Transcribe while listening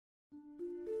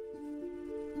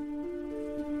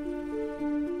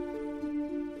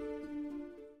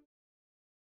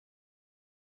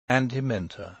Andy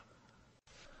Minter.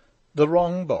 The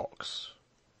Wrong Box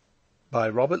by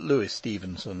Robert Louis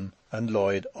Stevenson and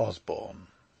Lloyd Osborne.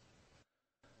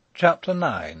 Chapter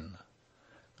 9.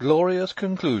 Glorious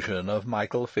Conclusion of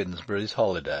Michael Finsbury's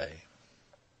Holiday.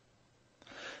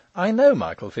 I know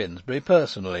Michael Finsbury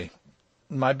personally.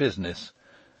 My business.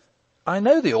 I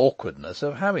know the awkwardness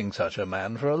of having such a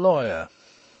man for a lawyer.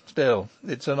 Still,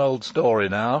 it's an old story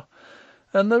now,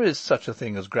 and there is such a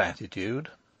thing as gratitude.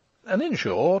 And in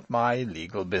short, my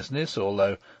legal business,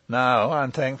 although now,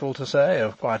 I'm thankful to say,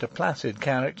 of quite a placid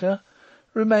character,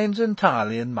 remains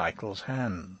entirely in Michael's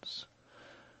hands.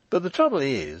 But the trouble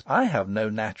is, I have no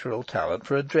natural talent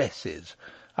for addresses.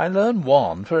 I learn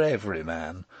one for every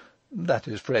man. That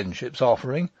is friendship's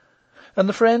offering. And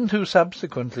the friend who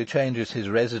subsequently changes his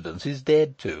residence is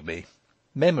dead to me,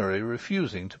 memory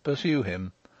refusing to pursue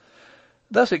him.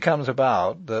 Thus it comes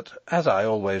about that, as I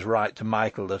always write to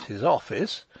Michael at his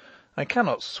office, I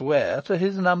cannot swear to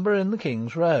his number in the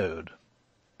King's Road.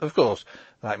 Of course,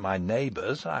 like my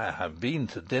neighbours, I have been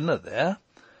to dinner there.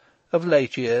 Of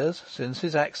late years, since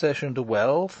his accession to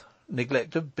wealth,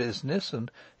 neglect of business,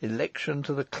 and election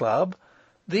to the club,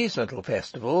 these little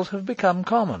festivals have become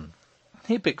common.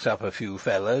 He picks up a few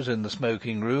fellows in the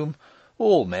smoking-room,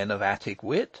 all men of Attic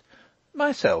wit,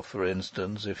 myself, for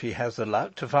instance, if he has the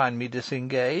luck to find me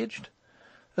disengaged.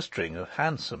 A string of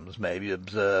hansoms may be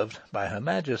observed by Her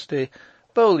Majesty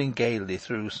bowling gaily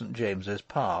through St. James's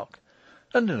Park,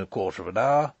 and in a quarter of an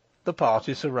hour the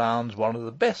party surrounds one of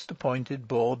the best appointed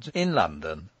boards in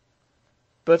London.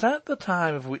 But at the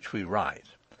time of which we write,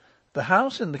 the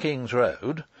house in the King's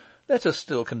Road, let us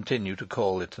still continue to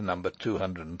call it number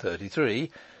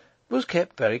 233, was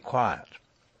kept very quiet.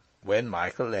 When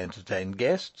Michael entertained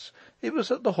guests, it was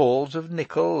at the halls of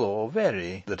Nickel or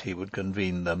Very that he would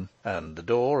convene them, and the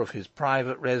door of his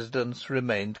private residence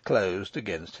remained closed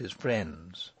against his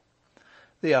friends.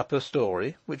 The upper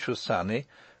story, which was sunny,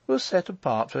 was set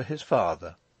apart for his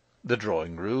father. The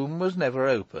drawing-room was never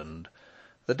opened.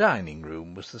 The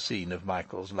dining-room was the scene of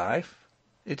Michael's life.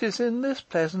 It is in this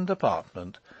pleasant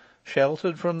apartment,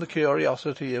 sheltered from the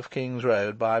curiosity of King's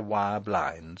Road by wire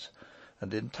blinds,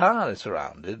 and entirely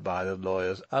surrounded by the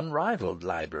lawyer's unrivalled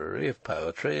library of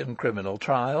poetry and criminal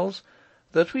trials,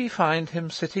 that we find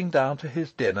him sitting down to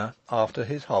his dinner after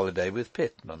his holiday with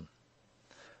Pitman.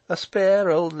 A spare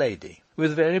old lady,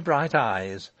 with very bright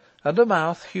eyes, and a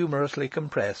mouth humorously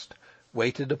compressed,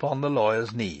 waited upon the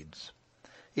lawyer's needs.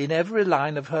 In every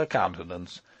line of her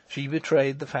countenance she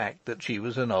betrayed the fact that she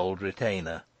was an old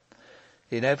retainer.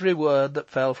 In every word that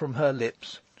fell from her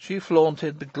lips she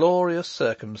flaunted the glorious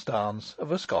circumstance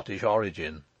of a Scottish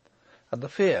origin, and the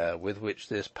fear with which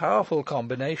this powerful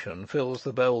combination fills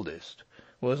the boldest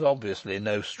was obviously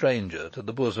no stranger to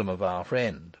the bosom of our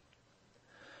friend.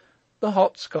 The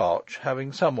hot Scotch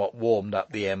having somewhat warmed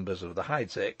up the embers of the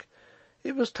Heidsieck,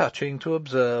 it was touching to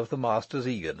observe the master's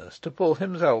eagerness to pull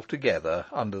himself together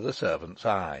under the servant's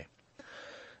eye.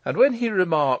 And when he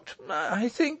remarked, "I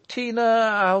think, Tina,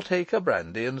 I'll take a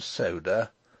brandy and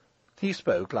soda," he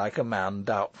spoke like a man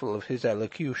doubtful of his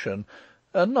elocution,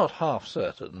 and not half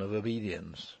certain of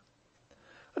obedience.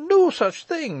 "No such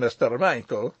thing, Mr.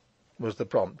 Michael," was the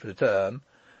prompt return.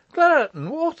 "Claret and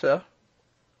water."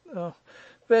 "Oh,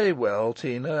 very well,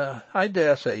 Tina. I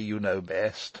dare say you know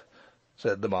best,"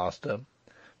 said the master.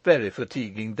 "Very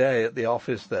fatiguing day at the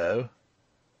office, though."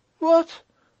 "What?"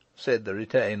 said the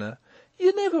retainer.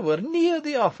 "You never were near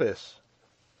the office."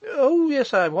 "Oh,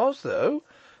 yes, I was, though.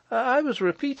 I was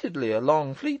repeatedly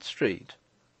along Fleet Street,"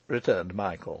 returned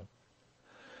Michael.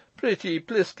 "Pretty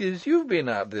pliskies you've been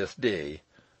at this day,"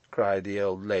 cried the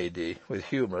old lady, with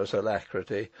humorous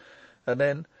alacrity; and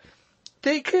then,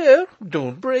 "Take care,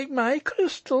 don't break my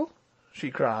crystal,"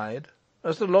 she cried,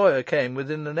 as the lawyer came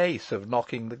within an ace of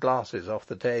knocking the glasses off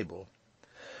the table.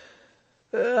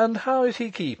 "And how is he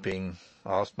keeping?"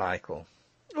 asked Michael.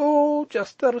 "Oh,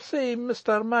 just the same,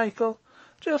 Mr. Michael.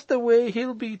 Just the way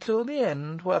he'll be till the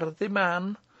end, worthy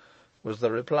man," was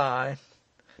the reply.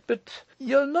 "But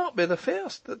you'll not be the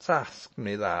first that's asked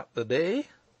me that the day."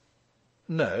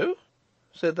 "No,"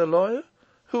 said the lawyer.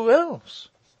 "Who else?"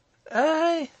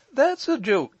 "Ay, that's a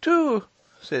joke too,"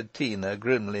 said Tina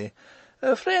grimly.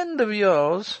 "A friend of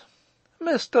yours,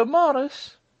 Mr.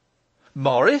 Morris."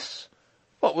 "Morris?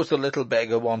 What was the little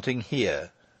beggar wanting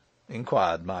here?"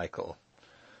 inquired Michael.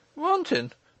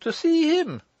 "Wanting to see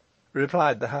him,"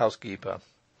 replied the housekeeper,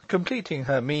 completing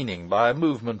her meaning by a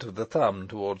movement of the thumb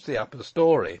towards the upper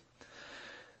story.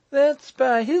 "That's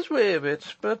by his way of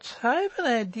it, but I've an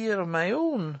idea of my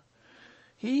own.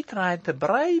 He tried to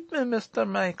bribe me, Mr.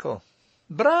 Michael.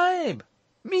 Bribe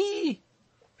me!"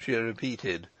 she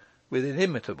repeated, with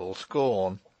inimitable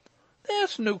scorn.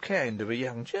 That's no kind of a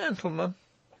young gentleman."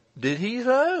 "Did he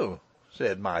so?"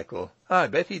 said Michael. "I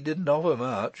bet he didn't offer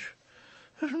much."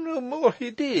 "No more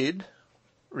he did,"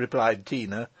 replied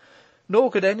Tina, nor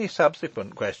could any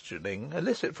subsequent questioning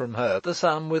elicit from her the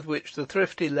sum with which the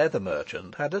thrifty leather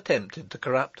merchant had attempted to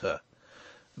corrupt her.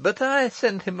 "But I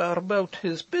sent him about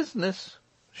his business,"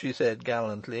 she said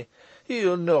gallantly.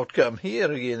 "He'll not come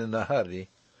here again in a hurry."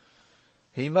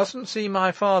 "He mustn't see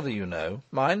my father, you know.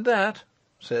 Mind that,"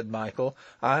 said Michael.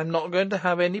 "I am not going to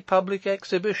have any public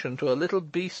exhibition to a little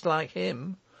beast like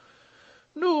him."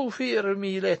 "No fear of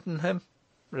me letting him,"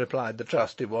 replied the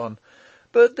trusty one.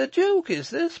 "But the joke is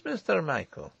this, Mr.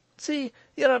 Michael. See,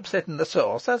 you're upsetting the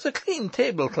sauce. That's a clean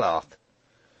tablecloth.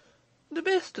 The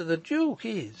best of the joke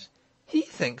is, he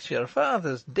thinks your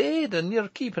father's dead, and you're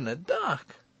keeping it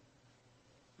dark."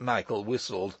 Michael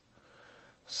whistled.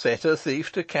 "Set a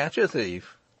thief to catch a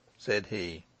thief," said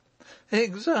he.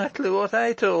 "Exactly what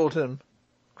I told him,"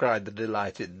 cried the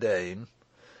delighted dame.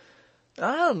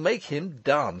 "I'll make him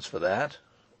dance for that,"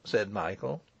 said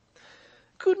Michael.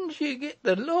 "Couldn't you get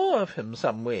the law of him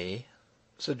some way?"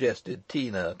 suggested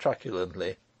Tina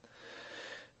truculently.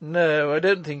 "No, I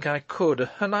don't think I could,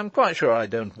 and I'm quite sure I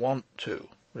don't want to,"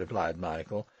 replied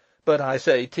Michael. "But I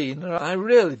say, Tina, I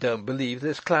really don't believe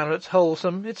this claret's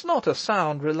wholesome. It's not a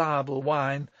sound, reliable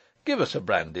wine. Give us a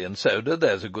brandy and soda,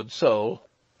 there's a good soul."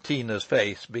 Tina's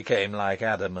face became like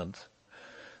adamant.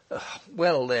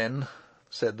 "Well, then,"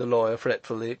 said the lawyer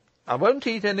fretfully, "I won't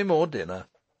eat any more dinner."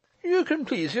 "You can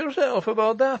please yourself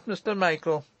about that, Mr.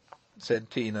 Michael," said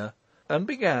Tina, and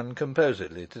began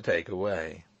composedly to take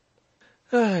away.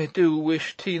 "I do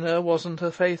wish Tina wasn't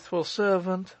a faithful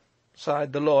servant,"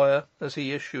 sighed the lawyer as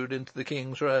he issued into the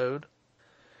King's Road.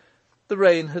 The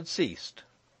rain had ceased.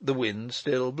 The wind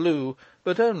still blew,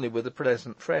 but only with a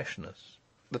pleasant freshness.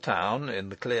 The town, in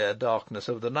the clear darkness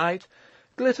of the night,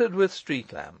 glittered with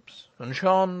street lamps, and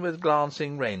shone with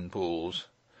glancing rain pools.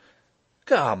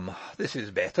 "Come, this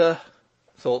is better,"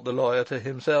 thought the lawyer to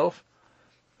himself,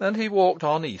 and he walked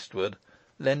on eastward,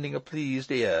 lending a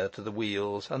pleased ear to the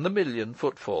wheels and the million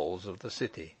footfalls of the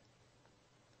city.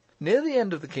 Near the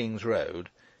end of the King's Road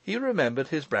he remembered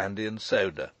his brandy and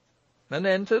soda, and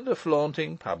entered a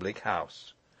flaunting public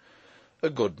house. A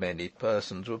good many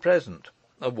persons were present: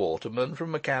 a waterman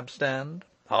from a cab stand,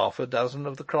 half a dozen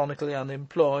of the chronically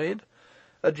unemployed,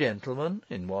 a gentleman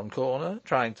in one corner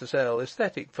trying to sell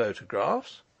aesthetic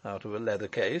photographs out of a leather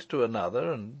case to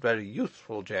another and very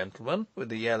youthful gentleman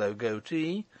with a yellow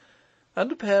goatee,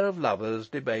 and a pair of lovers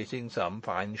debating some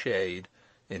fine shade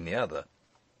in the other.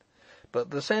 But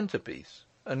the centrepiece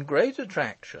and great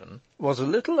attraction was a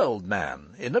little old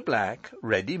man in a black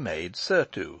ready-made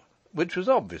surtout, which was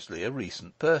obviously a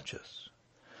recent purchase.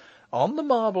 On the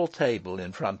marble table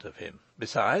in front of him,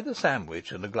 beside a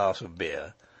sandwich and a glass of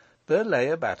beer, there lay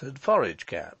a battered forage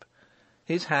cap.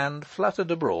 His hand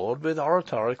fluttered abroad with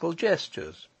oratorical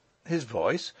gestures. His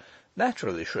voice,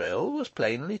 naturally shrill, was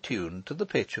plainly tuned to the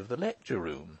pitch of the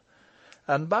lecture-room,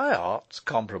 and by arts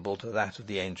comparable to that of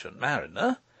the Ancient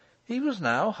Mariner, he was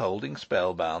now holding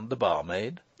spellbound the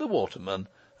barmaid, the waterman,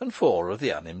 and 4 of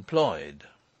the unemployed.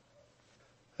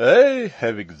 "I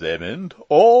have examined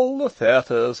all the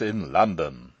theatres in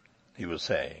London," he was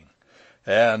saying,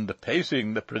 "and,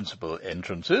 pacing the principal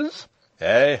entrances,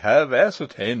 I have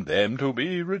ascertained them to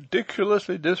be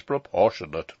ridiculously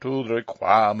disproportionate to the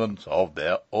requirements of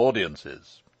their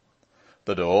audiences.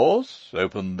 The doors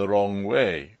open the wrong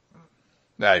way.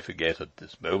 I forget at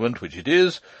this moment which it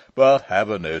is, but have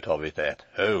a note of it at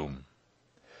home.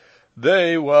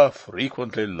 They were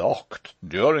frequently locked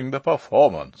during the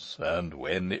performance, and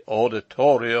when the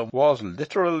auditorium was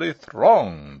literally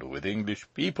thronged with English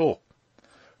people.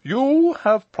 You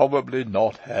have probably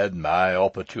not had my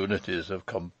opportunities of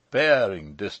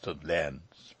comparing distant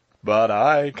lands, but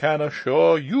I can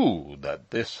assure you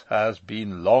that this has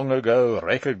been long ago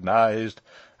recognized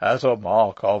as a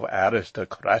mark of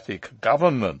aristocratic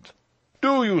government.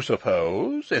 Do you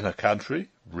suppose, in a country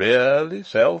really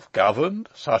self-governed,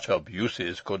 such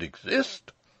abuses could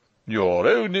exist? Your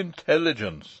own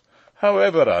intelligence,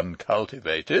 however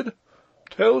uncultivated,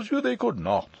 tells you they could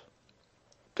not.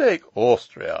 Take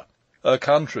Austria, a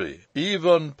country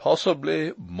even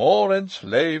possibly more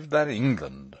enslaved than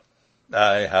England.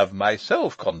 I have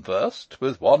myself conversed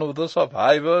with one of the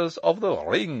survivors of the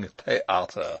Ring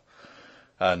Theatre,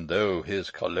 and though his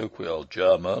colloquial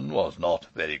German was not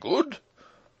very good,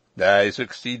 I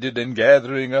succeeded in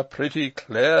gathering a pretty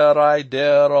clear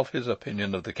idea of his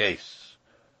opinion of the case.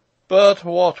 But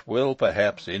what will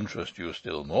perhaps interest you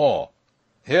still more,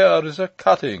 here is a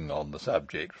cutting on the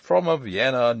subject from a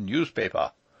Vienna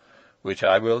newspaper, which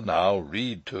I will now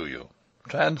read to you.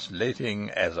 translating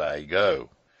as I go.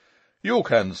 You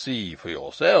can see for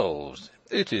yourselves.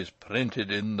 It is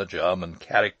printed in the German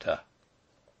character."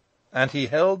 And he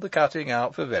held the cutting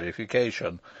out for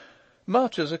verification,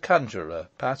 much as a conjurer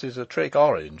passes a trick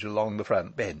orange along the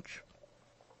front bench.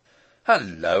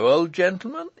 "Hallo, old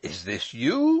gentleman, is this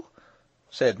you?"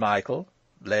 said Michael,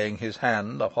 laying his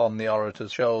hand upon the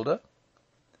orator's shoulder.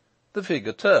 The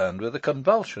figure turned with a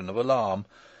convulsion of alarm,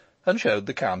 and showed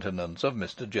the countenance of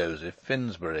Mr. Joseph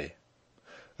Finsbury.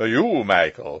 "You,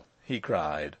 Michael!" he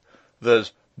cried.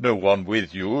 "There's no one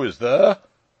with you, is there?"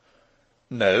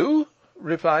 "No,"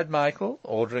 replied Michael,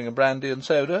 ordering a brandy and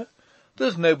soda.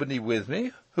 "There's nobody with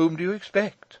me. Whom do you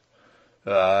expect?"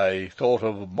 "I thought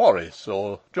of Morris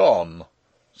or John,"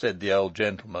 said the old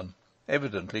gentleman,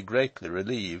 evidently greatly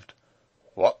relieved.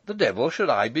 "What the devil should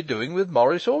I be doing with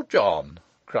Morris or John?"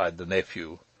 cried the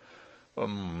nephew.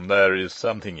 "There is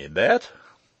something in that,"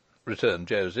 returned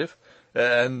Joseph,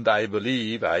 "and I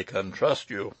believe I can trust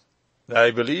you.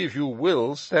 I believe you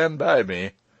will stand by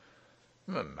me."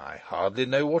 "I hardly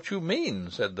know what you mean,"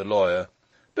 said the lawyer.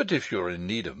 "But if you are in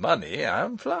need of money, I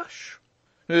am flush."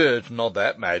 "It's not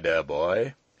that, my dear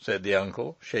boy," said the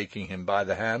uncle, shaking him by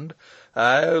the hand.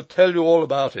 "I'll tell you all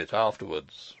about it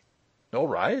afterwards." "All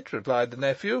right," replied the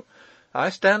nephew. "I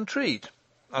stand treat.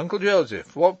 Uncle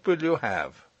Joseph, what will you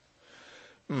have?"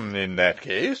 "In that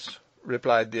case,"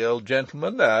 replied the old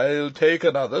gentleman, "I'll take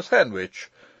another sandwich.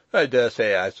 I dare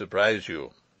say I surprise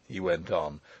you," he went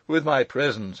on, "with my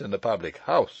presence in a public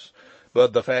house,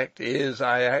 but the fact is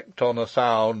I act on a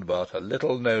sound but a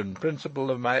little known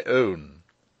principle of my own."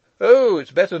 "Oh,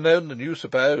 it's better known than you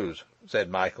suppose," said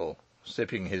Michael,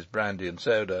 sipping his brandy and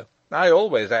soda. "I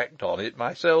always act on it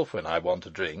myself when I want a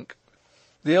drink."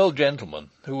 The old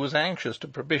gentleman, who was anxious to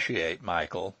propitiate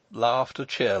Michael, laughed a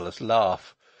cheerless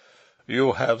laugh.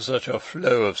 "You have such a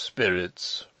flow of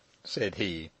spirits," said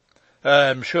he.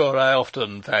 "I'm sure I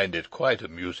often find it quite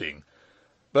amusing.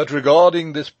 But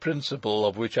regarding this principle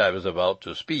of which I was about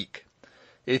to speak,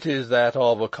 it is that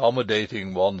of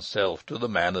accommodating oneself to the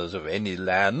manners of any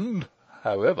land,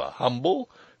 however humble,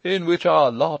 in which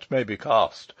our lot may be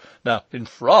cast. Now, in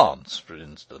France, for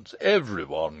instance, every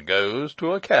one goes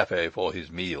to a cafe for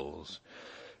his meals.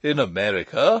 In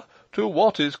America, to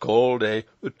what is called a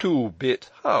two-bit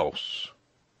house.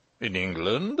 In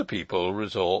England, the people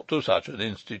resort to such an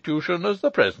institution as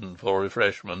the present for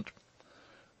refreshment.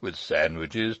 With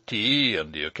sandwiches, tea,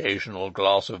 and the occasional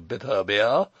glass of bitter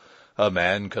beer, a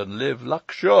man can live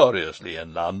luxuriously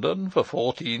in London for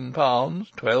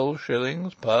 £14,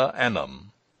 12 per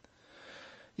annum."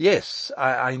 "Yes,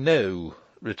 I know,"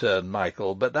 returned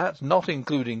Michael, "but that's not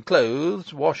including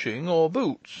clothes, washing, or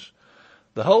boots.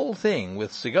 The whole thing,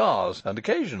 with cigars and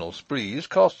occasional sprees,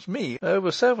 costs me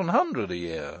over 700 a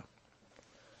year."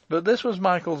 But this was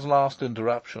Michael's last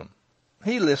interruption.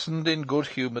 He listened in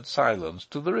good-humoured silence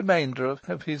to the remainder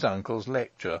of his uncle's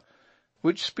lecture,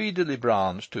 which speedily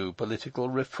branched to political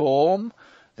reform,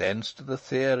 thence to the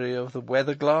theory of the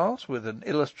weather-glass, with an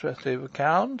illustrative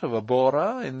account of a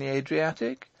bora in the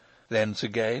Adriatic, thence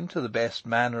again to the best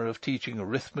manner of teaching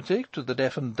arithmetic to the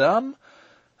deaf and dumb,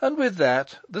 and with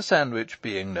that, the sandwich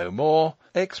being no more,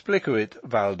 explicuit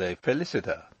valde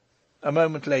feliciter. A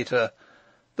moment later,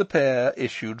 the pair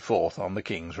issued forth on the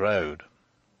King's Road.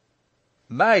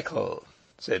 "Michael,"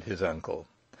 said his uncle,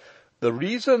 "the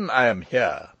reason I am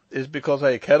here is because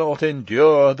I cannot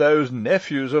endure those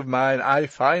nephews of mine. I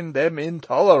find them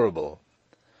intolerable."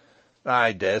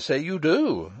 "I dare say you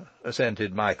do,"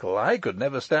 assented Michael. "I could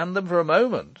never stand them for a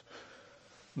moment."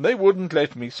 "They wouldn't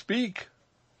let me speak,"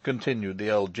 continued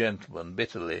the old gentleman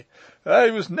bitterly.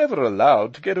 "I was never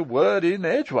allowed to get a word in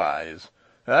edgewise.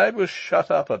 I was shut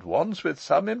up at once with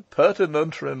some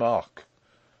impertinent remark.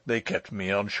 They kept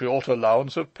me on short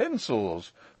allowance of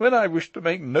pencils when I wished to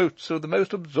make notes of the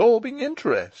most absorbing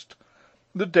interest.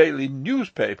 The daily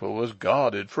newspaper was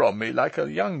guarded from me like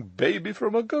a young baby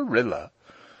from a gorilla.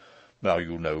 Now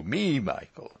you know me,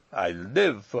 Michael. I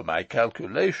live for my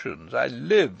calculations. I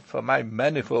live for my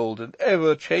manifold and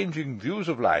ever-changing views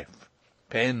of life.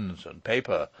 Pens and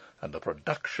paper and the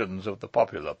productions of the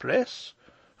popular press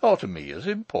are to me as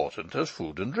important as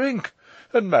food and drink,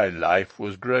 and my life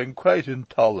was growing quite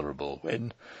intolerable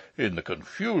when, in the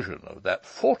confusion of that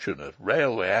fortunate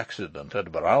railway accident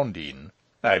at Browndean,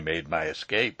 I made my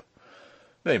escape.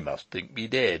 They must think me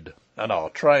dead, and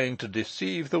are trying to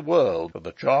deceive the world for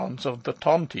the chance of the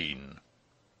tontine."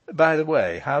 "By the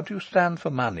way, how do you stand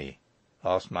for money?"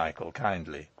 asked Michael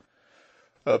kindly.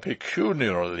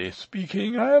 "Pecuniarily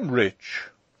speaking, I am rich,"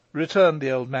 returned the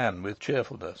old man with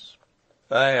cheerfulness.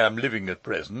 "I am living at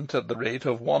present at the rate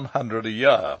of 100 a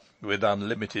year, with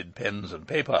unlimited pens and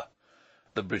paper.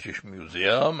 the British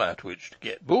Museum at which to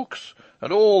get books,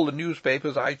 and all the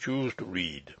newspapers I choose to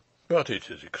read. But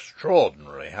it is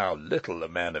extraordinary how little a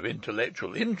man of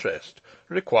intellectual interest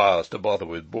requires to bother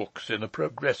with books in a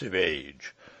progressive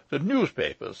age. The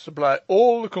newspapers supply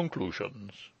all the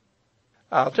conclusions.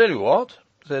 I'll tell you what,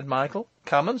 said Michael.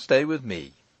 Come and stay with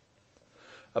me.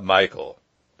 Michael,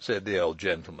 said the old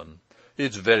gentleman,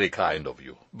 it's very kind of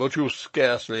you, but you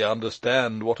scarcely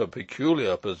understand what a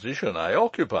peculiar position I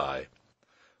occupy.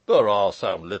 There are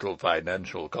some little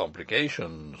financial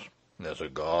complications. As a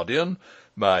guardian,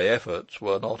 my efforts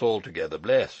were not altogether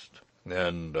blessed,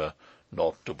 and,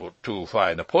 not to put too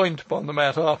fine a point upon the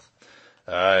matter,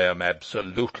 I am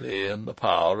absolutely in the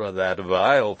power of that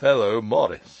vile fellow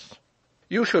Morris.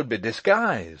 You should be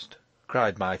disguised,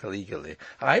 cried Michael eagerly.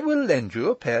 I will lend you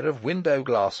a pair of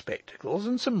window-glass spectacles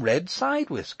and some red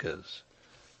side-whiskers.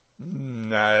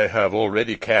 I have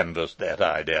already canvassed that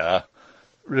idea,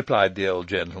 replied the old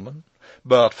gentleman,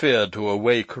 but feared to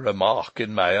awake remark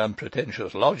in my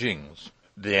unpretentious lodgings.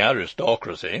 The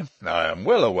aristocracy, I am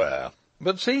well aware.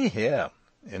 But see here,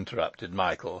 interrupted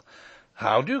Michael,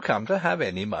 how do you come to have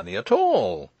any money at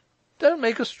all? Don't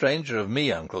make a stranger of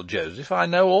me, Uncle Joseph. I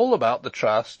know all about the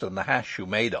trust and the hash you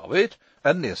made of it,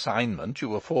 and the assignment you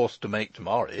were forced to make to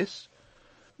Morris.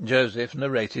 Joseph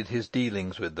narrated his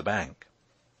dealings with the bank.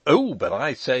 Oh, but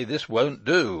I say this won't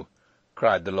do,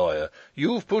 cried the lawyer.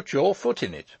 You've put your foot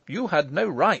in it. You had no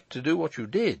right to do what you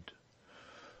did.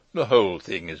 The whole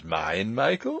thing is mine,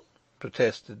 Michael,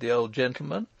 protested the old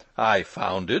gentleman. I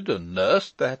founded and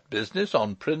nursed that business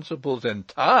on principles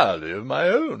entirely of my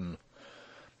own.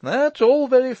 That's all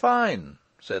very fine,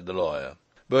 said the lawyer,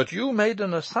 but you made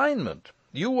an assignment.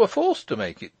 You were forced to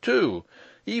make it too.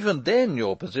 Even then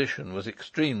your position was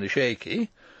extremely shaky.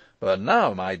 But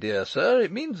now, my dear sir,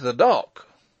 it means the dock.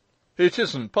 It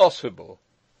isn't possible,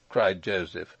 cried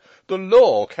Joseph. The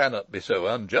law cannot be so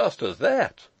unjust as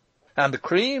that. And the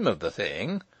cream of the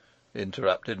thing,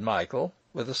 interrupted Michael,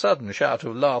 with a sudden shout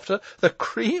of laughter, the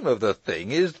cream of the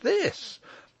thing is this,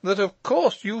 that of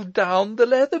course you've downed the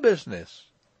leather business.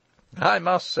 I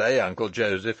must say, Uncle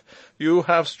Joseph, you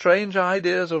have strange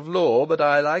ideas of law, but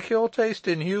I like your taste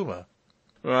in humour.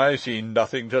 I see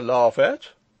nothing to laugh at,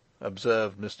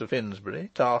 observed Mr.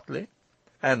 Finsbury, tartly.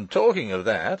 And talking of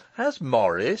that, has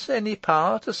Morris any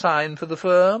power to sign for the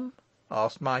firm?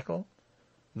 asked Michael.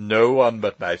 No one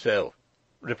but myself,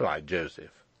 replied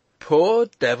Joseph. Poor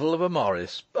devil of a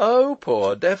Morris! Oh,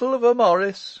 poor devil of a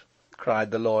Morris!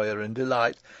 cried the lawyer in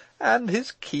delight. And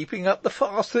his keeping up the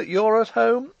farce that you're at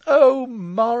home. Oh,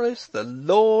 Morris, the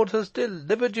Lord has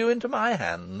delivered you into my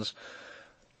hands.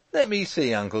 Let me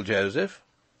see, Uncle Joseph.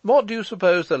 What do you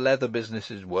suppose the leather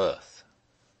business is worth?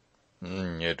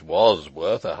 It was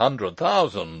worth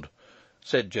 100,000,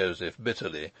 said Joseph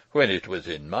bitterly, when it was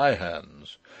in my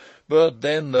hands. But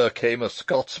then there came a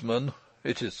Scotsman.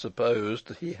 It is supposed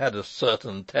that he had a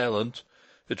certain talent.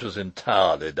 It was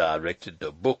entirely directed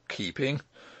to bookkeeping.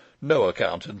 No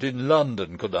accountant in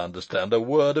London could understand a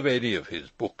word of any of his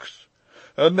books.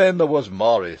 And then there was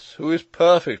Morris, who is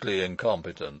perfectly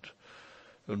incompetent.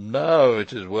 And now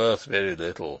it is worth very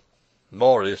little.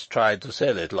 Morris tried to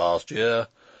sell it last year,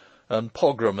 and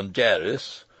Pogram and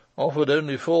Jarris offered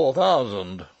only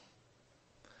 4,000.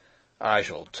 I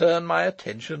shall turn my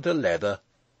attention to leather,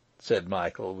 said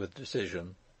Michael with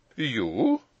decision.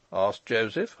 You? asked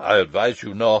Joseph. I advise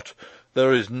you not.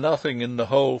 There is nothing in the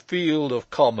whole field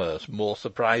of commerce more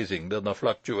surprising than the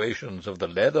fluctuations of the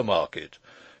leather market.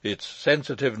 Its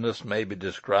sensitiveness may be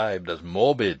described as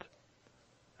morbid.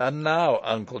 And now,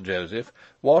 Uncle Joseph,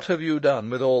 what have you done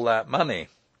with all that money?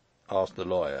 asked the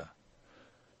lawyer.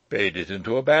 Paid it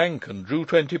into a bank and drew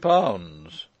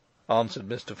 £20, answered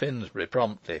Mr. Finsbury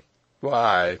promptly.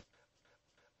 Why?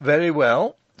 Very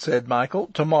well, said Michael.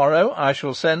 Tomorrow I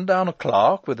shall send down a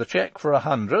clerk with a cheque for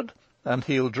 100, and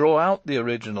he'll draw out the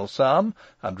original sum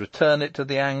and return it to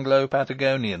the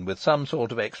Anglo-Patagonian with some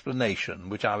sort of explanation,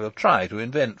 which I will try to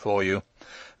invent for you.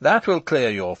 That will clear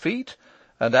your feet,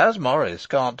 and as Morris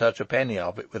can't touch a penny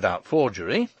of it without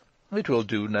forgery, it will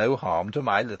do no harm to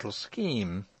my little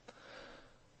scheme.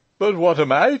 But what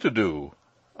am I to do?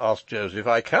 asked Joseph.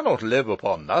 I cannot live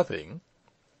upon nothing.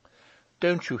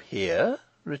 Don't you hear?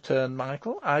 returned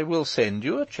Michael. I will send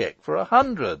you a cheque for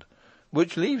 100,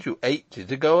 which leaves you 80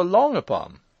 to go along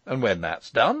upon, and when that's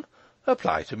done,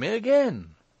 apply to me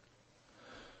again.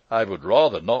 I would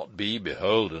rather not be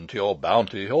beholden to your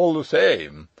bounty all the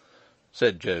same,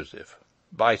 said Joseph,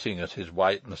 biting at his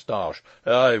white moustache.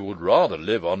 I would rather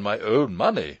live on my own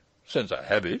money, since I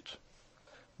have it.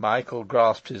 Michael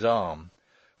grasped his arm.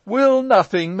 Will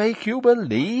nothing make you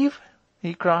believe?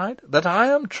 he cried, "that I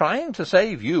am trying to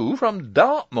save you from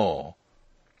Dartmoor."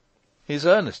 His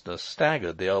earnestness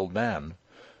staggered the old man.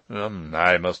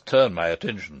 I must turn my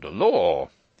attention to law,"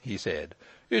 he said.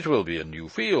 "It will be a new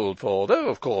field, for though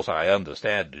of course I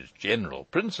understand its general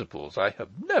principles, I have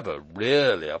never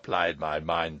really applied my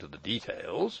mind to the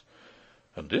details.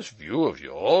 And this view of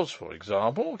yours, for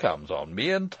example, comes on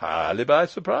me entirely by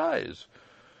surprise.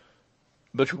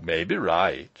 But you may be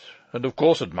right, and of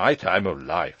course at my time of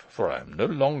life, for I am no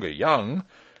longer young,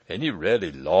 any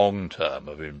really long term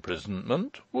of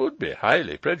imprisonment would be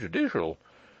highly prejudicial.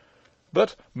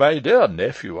 But, my dear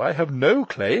nephew, I have no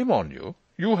claim on you.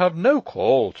 You have no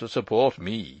call to support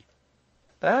me."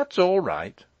 "That's all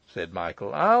right," said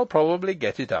Michael. "I'll probably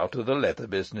get it out of the leather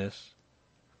business."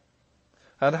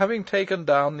 And having taken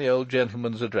down the old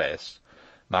gentleman's address,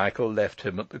 Michael left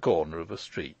him at the corner of a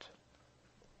street.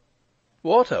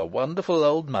 What a wonderful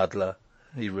old muddler,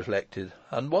 he reflected,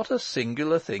 and what a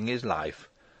singular thing is life!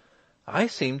 I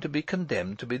seem to be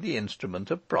condemned to be the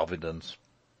instrument of Providence.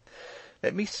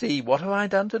 Let me see, what have I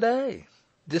done to-day?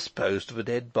 Disposed of a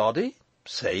dead body,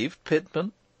 saved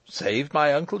Pitman, saved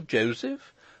my Uncle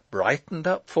Joseph, brightened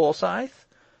up Forsyth,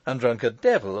 and drunk a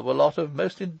devil of a lot of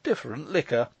most indifferent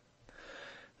liquor.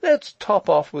 Let's top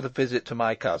off with a visit to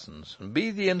my cousins, and be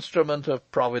the instrument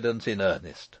of Providence in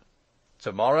earnest.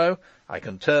 To-morrow I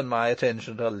can turn my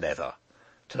attention to leather.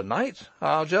 To-night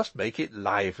I'll just make it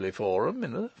lively for 'em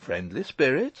in a friendly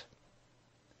spirit.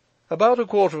 About a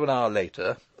quarter of an hour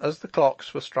later, as the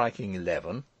clocks were striking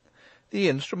 11, the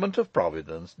instrument of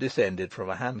Providence descended from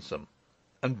a hansom,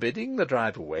 and, bidding the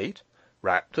driver wait,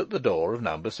 rapped at the door of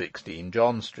number 16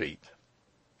 John Street.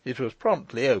 It was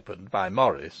promptly opened by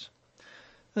Morris.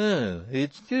 "Oh,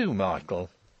 it's you, Michael,"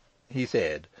 he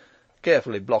said,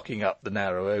 carefully blocking up the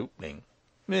narrow opening.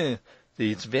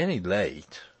 "It's very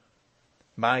late."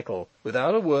 Michael,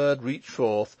 without a word, reached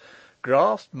forth,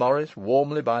 grasped Morris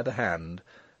warmly by the hand,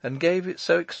 and gave it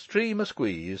so extreme a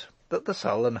squeeze that the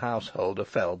sullen householder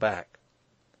fell back.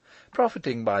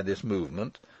 Profiting by this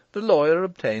movement, the lawyer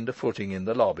obtained a footing in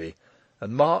the lobby,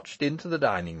 and marched into the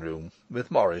dining-room with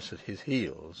Morris at his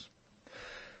heels.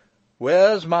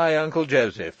 "Where's my Uncle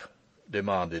Joseph?"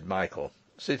 demanded Michael,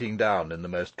 sitting down in the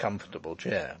most comfortable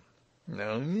chair.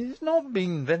 "He's not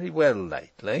been very well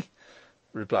lately,"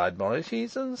 replied Morris.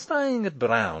 "He's staying at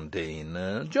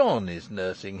Browndean. John is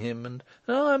nursing him, and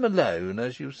I'm alone,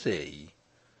 as you see."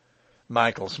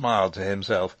 Michael smiled to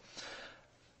himself.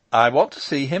 "I want to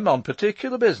see him on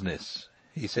particular business,"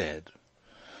 he said.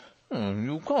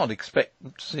 "You can't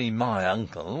expect to see my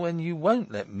uncle when you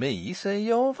won't let me see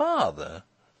your father,"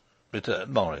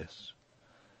 returned Morris.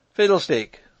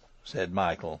 "Fiddlestick," said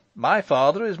Michael. "My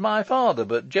father is my father,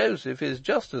 but Joseph is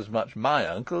just as much my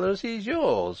uncle as he's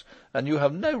yours, and you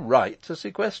have no right to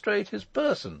sequestrate his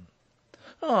person."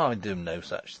 "I do no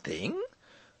such thing,"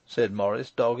 said Morris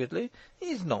doggedly.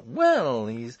 "He's not well.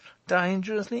 He's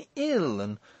dangerously ill,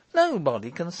 and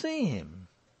nobody can see him."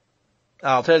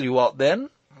 "I'll tell you what, then,"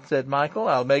 said Michael.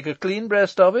 "I'll make a clean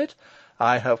breast of it.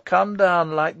 I have come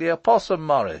down like the opossum,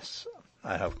 Morris.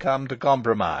 I have come to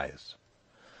compromise."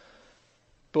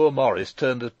 Poor Morris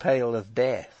turned as pale as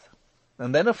death,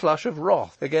 and then a flush of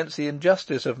wrath against the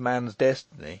injustice of man's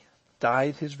destiny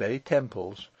dyed his very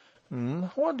temples.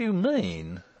 "What do you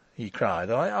mean?" he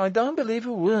cried. I don't believe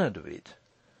a word of it."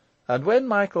 And when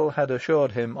Michael had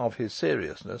assured him of his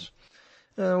seriousness,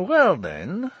 "Well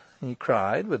then," he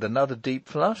cried, with another deep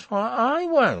flush, I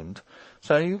won't,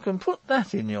 so you can put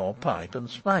that in your pipe and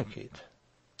smoke it."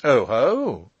 "Oh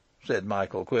ho!" said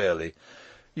Michael queerly.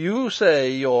 "You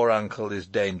say your uncle is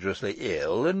dangerously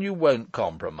ill, and you won't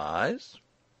compromise?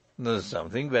 There's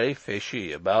something very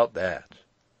fishy about that."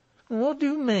 "What do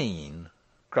you mean?"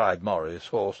 cried Morris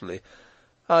hoarsely.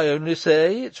 "I only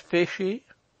say it's fishy,"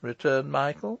 returned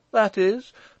Michael. "That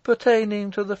is,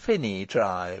 pertaining to the Finney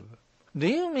tribe." "Do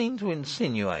you mean to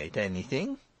insinuate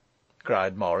anything?"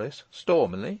 cried Morris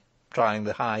stormily, trying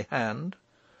the high hand.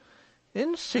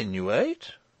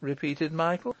 "Insinuate?" repeated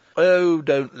Michael. "Oh,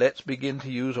 don't let's begin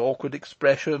to use awkward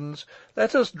expressions.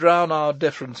 Let us drown our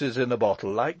differences in a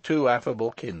bottle, like two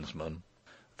affable kinsmen.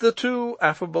 The two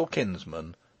affable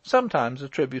kinsmen, sometimes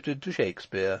attributed to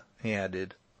Shakespeare," he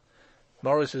added.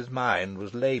 Morris's mind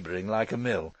was labouring like a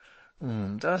mill.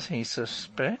 Does he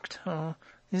suspect, or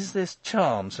is this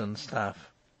chance and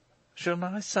stuff? Should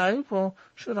I soap, or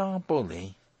should I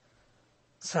bully?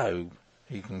 "So,"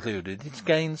 he concluded, "it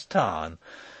gains time.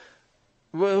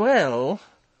 Well,"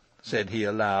 said he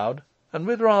aloud, and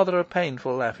with rather a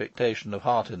painful affectation of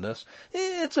heartiness,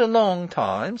 "it's a long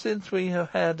time since we have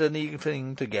had an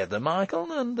evening together,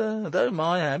 Michael, and though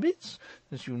my habits,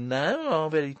 as you know, are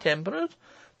very temperate,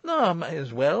 I may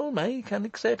as well make an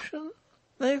exception.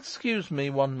 Excuse me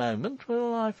one moment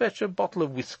while I fetch a bottle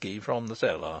of whisky from the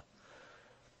cellar.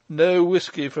 No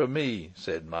whisky for me,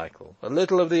 said Michael. A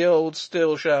little of the old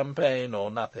still champagne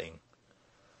or nothing.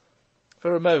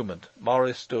 For a moment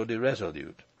Morris stood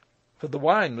irresolute, for the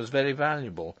wine was very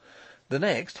valuable. The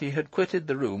next he had quitted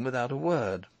the room without a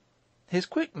word. His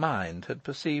quick mind had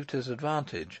perceived his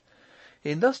advantage.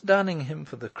 In thus dunning him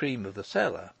for the cream of the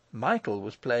cellar, Michael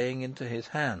was playing into his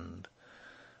hand.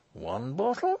 One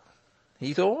bottle?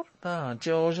 He thought. By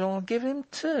George, I'll give him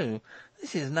two.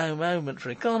 This is no moment for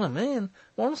economy, and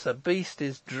once the beast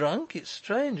is drunk, it's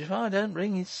strange if I don't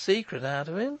wring his secret out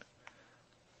of him.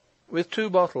 With two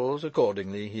bottles,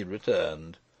 accordingly, he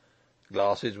returned.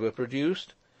 Glasses were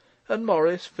produced, and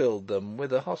Morris filled them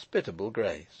with a hospitable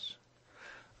grace.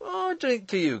 I drink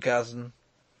to you, cousin,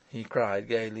 he cried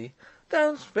gaily.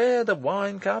 Don't spare the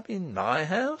wine cup in my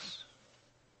house.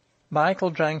 Michael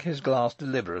drank his glass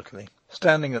deliberately,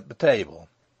 standing at the table,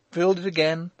 filled it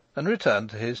again, and returned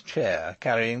to his chair,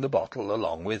 carrying the bottle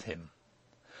along with him.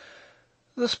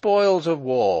 The spoils of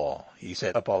war, he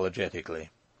said apologetically.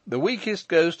 The weakest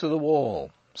goes to the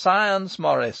wall. Science,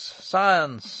 Morris,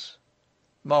 science.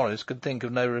 Morris could think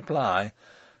of no reply,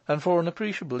 and for an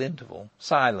appreciable interval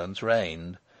silence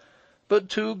reigned. But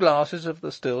two glasses of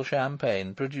the still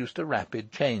champagne produced a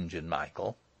rapid change in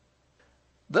Michael.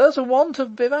 There's a want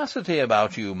of vivacity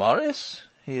about you, Morris,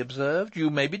 he observed. You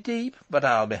may be deep, but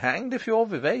I'll be hanged if you're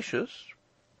vivacious.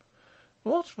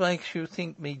 What makes you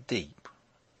think me deep?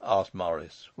 Asked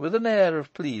Morris, with an air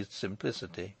of pleased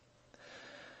simplicity.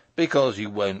 Because you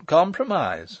won't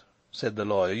compromise, said the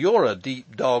lawyer. You're a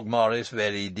deep dog, Morris,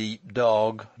 very deep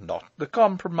dog. Not the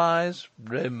compromise,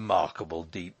 remarkable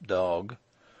deep dog.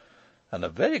 And a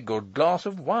very good glass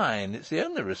of wine. It's the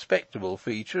only respectable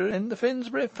feature in the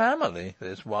Finsbury family,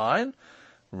 this wine.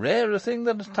 Rarer thing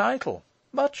than a title.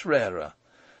 Much rarer.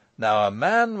 Now, a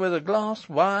man with a glass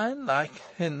wine, like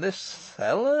in this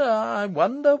cellar, I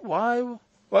wonder why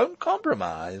won't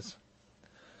compromise.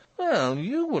 Well,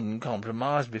 you wouldn't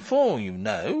compromise before, you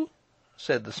know,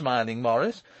 said the smiling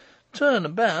Morris. Turn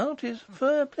about is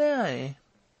fair play.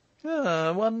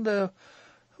 I wonder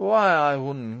why I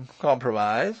wouldn't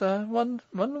compromise. I wonder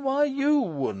why you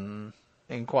wouldn't,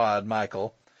 inquired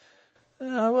Michael.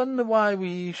 I wonder why we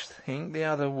each think the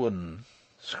other wouldn't.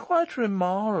 It's quite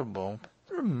remarkable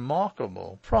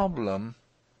problem,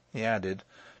 he added,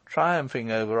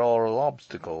 triumphing over oral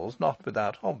obstacles, not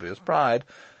without obvious pride.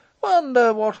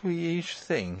 Wonder what we each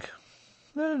think.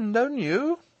 Don't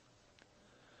you?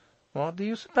 What do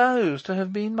you suppose to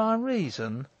have been my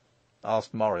reason?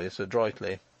 Asked Morris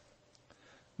adroitly.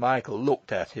 Michael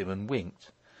looked at him and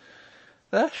winked.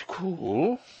 That's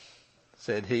cool,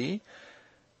 said he.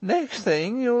 Next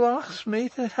thing you'll ask me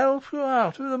to help you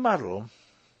out of the muddle.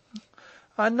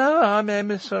 I know I'm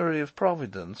emissary of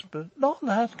Providence, but not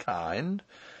that kind.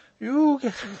 You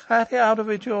get out of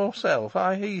it yourself,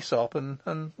 Aesop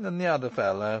and the other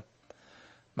fellow.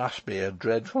 Must be a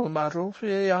dreadful muddle for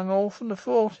a young orphan of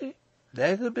 40.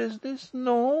 Leather business and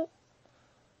all.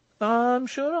 I'm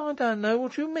sure I don't know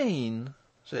what you mean,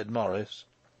 said Morris.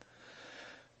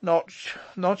 Not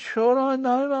sure I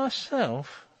know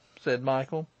myself, said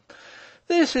Michael.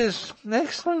 This is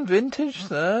excellent vintage,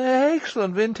 sir,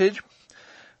 excellent vintage.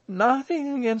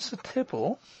 Nothing against the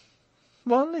tipple.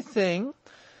 Only thing,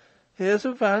 here's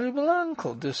a valuable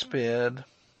uncle disappeared.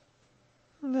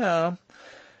 Now,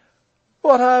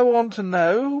 what I want to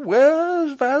know,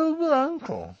 where's valuable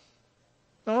uncle?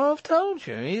 Oh, I've told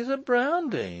you, he's at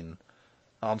Browndean,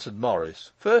 answered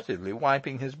Morris, furtively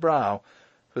wiping his brow,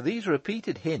 for these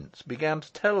repeated hints began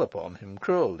to tell upon him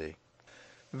cruelly.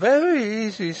 Very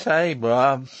easy say,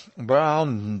 Browndean.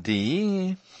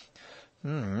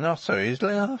 Not so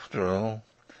easily after all,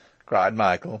 cried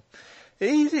Michael.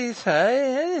 Easy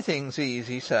say, anything's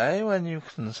easy say when you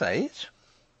can say it.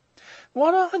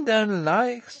 What I don't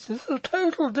like is the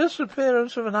total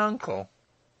disappearance of an uncle.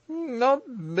 Not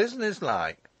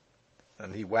business-like.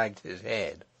 And he wagged his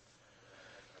head.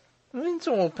 It's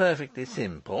all perfectly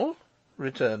simple,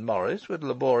 returned Morris with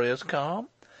laborious calm.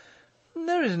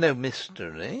 There is no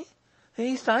mystery.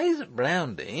 He stays at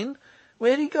Browndean,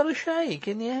 where he got a shake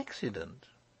in the accident.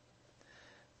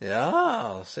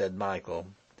 Ah, said Michael.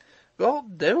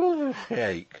 What devil of a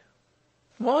shake?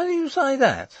 Why do you say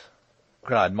that?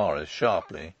 Cried Morris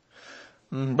sharply.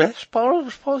 Best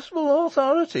possible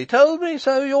authority. Told me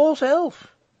so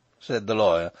yourself, said the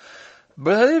lawyer.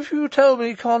 But if you tell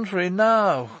me contrary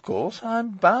now, of course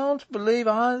I'm bound to believe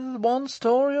either one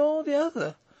story or the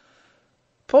other.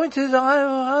 Point is,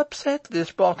 I upset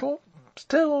this bottle.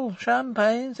 Still,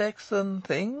 champagne's excellent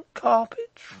thing.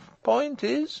 Carpet, Point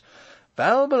is,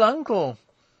 valuable uncle.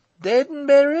 Dead and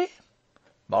buried?"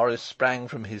 Morris sprang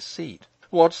from his seat.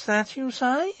 "What's that you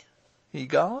say?" he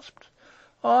gasped.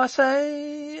 I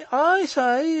say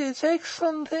it's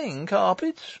excellent thing,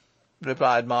 carpet,"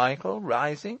 replied Michael,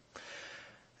 rising.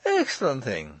 "Excellent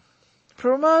thing.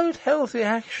 Promote healthy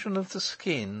action of the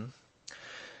skin.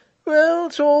 Well,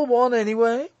 it's all one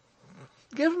anyway.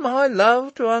 Give my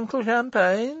love to Uncle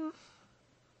Champagne."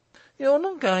 "You're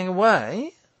not going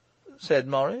away?" said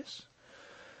Morris.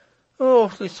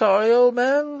 "Awfully sorry, old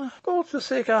man. Got to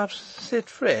sick up sick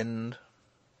friend,"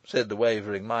 said the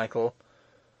wavering Michael.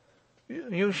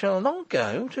 "You shall not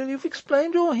go till you've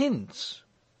explained your hints,"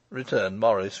 returned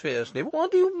Morris fiercely.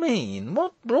 "What do you mean?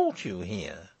 What brought you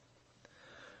here?"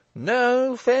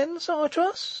 "No offence, I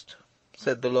trust?"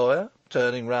 said the lawyer,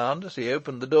 turning round as he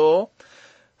opened the door.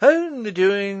 "Only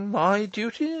doing my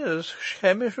duty as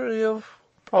emissary of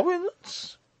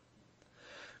Providence."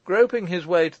 Groping his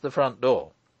way to the front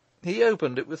door, he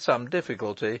opened it with some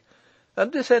difficulty,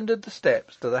 and descended the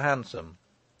steps to the hansom.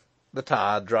 The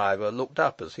tired driver looked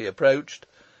up as he approached,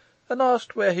 and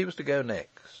asked where he was to go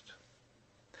next.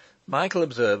 Michael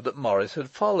observed that Morris had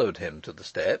followed him to the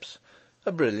steps.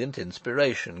 A brilliant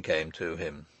inspiration came to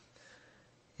him.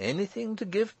 "Anything to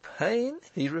give pain?"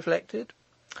 he reflected.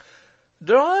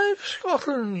 "Drive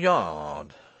Scotland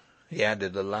Yard," he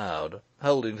added aloud,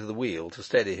 holding to the wheel to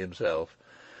steady himself.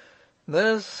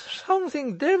 "There's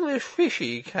something devilish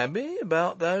fishy, cabby,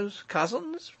 about those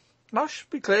cousins. Must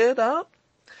be cleared up.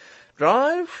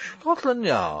 Drive Scotland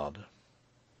Yard."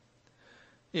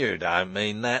 "You don't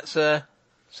mean that, sir?"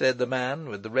 said the man,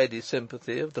 with the ready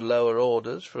sympathy of the lower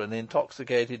orders for an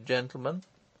intoxicated gentleman.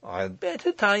 "I'd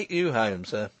better take you home,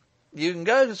 sir. You can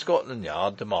go to Scotland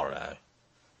Yard tomorrow."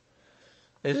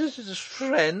 "Is it as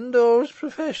friend or as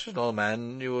professional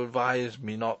man you advise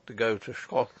me not to go to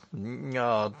Scotland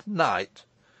Yard tonight?"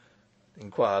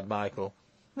 inquired Michael.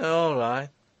 "All right.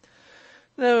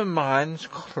 Never mind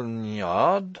Scotland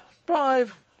Yard.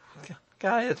 Drive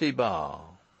Gaiety Bar."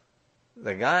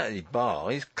 "The Gaiety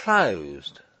Bar is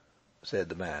closed," said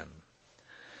the man.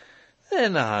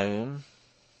 "Then home,"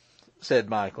 said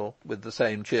Michael, with the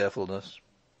same cheerfulness.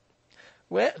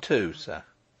 "Where to, sir?"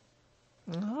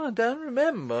 "I don't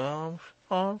remember,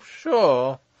 I'm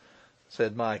sure,"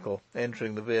 said Michael,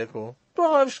 entering the vehicle.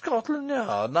 "Drive Scotland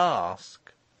Yard and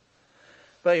ask."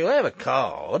 "But you'll have a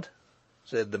card,"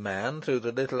 said the man through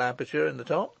the little aperture in the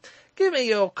top. "Give me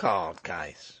your card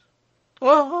case."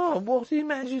 "Oh, what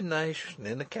imagination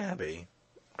in a cabby!"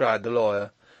 cried the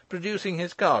lawyer, producing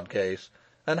his card case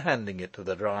and handing it to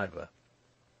the driver.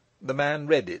 The man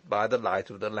read it by the light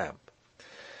of the lamp.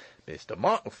 "Mr.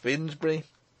 Michael Finsbury,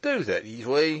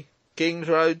 233, King's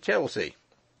Road, Chelsea.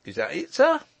 Is that it,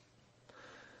 sir?"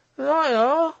 "Right you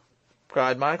are,"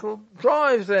 cried Michael.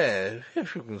 "Drive there,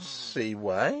 if you can see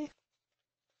way."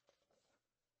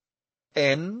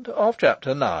 End of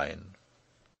Chapter 9.